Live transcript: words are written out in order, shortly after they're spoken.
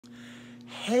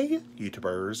Hey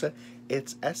YouTubers,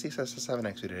 it's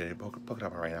SCSS7X today,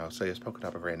 Pokemon right now, so yes,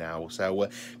 Pokemon right now, so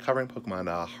covering Pokemon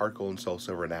Heart Gold and Soul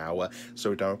Silver now, so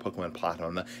we're done with Pokemon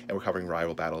Platinum, and we're covering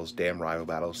rival battles,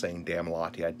 saying damn a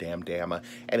lot, yeah, damn.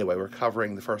 Anyway, we're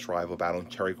covering the first rival battle in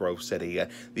Cherry Grove City.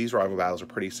 These rival battles are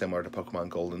pretty similar to Pokemon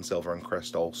Gold and Silver and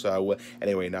Crystal, so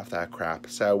anyway, enough that crap.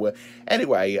 So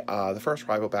anyway, the first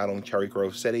rival battle in Cherry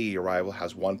Grove City, your rival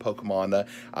has one Pokemon,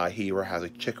 he either has a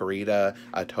Chikorita,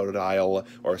 a Totodile,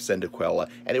 or a Cyndaquil.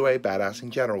 Anyway, badass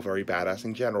in general, very badass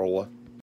in general.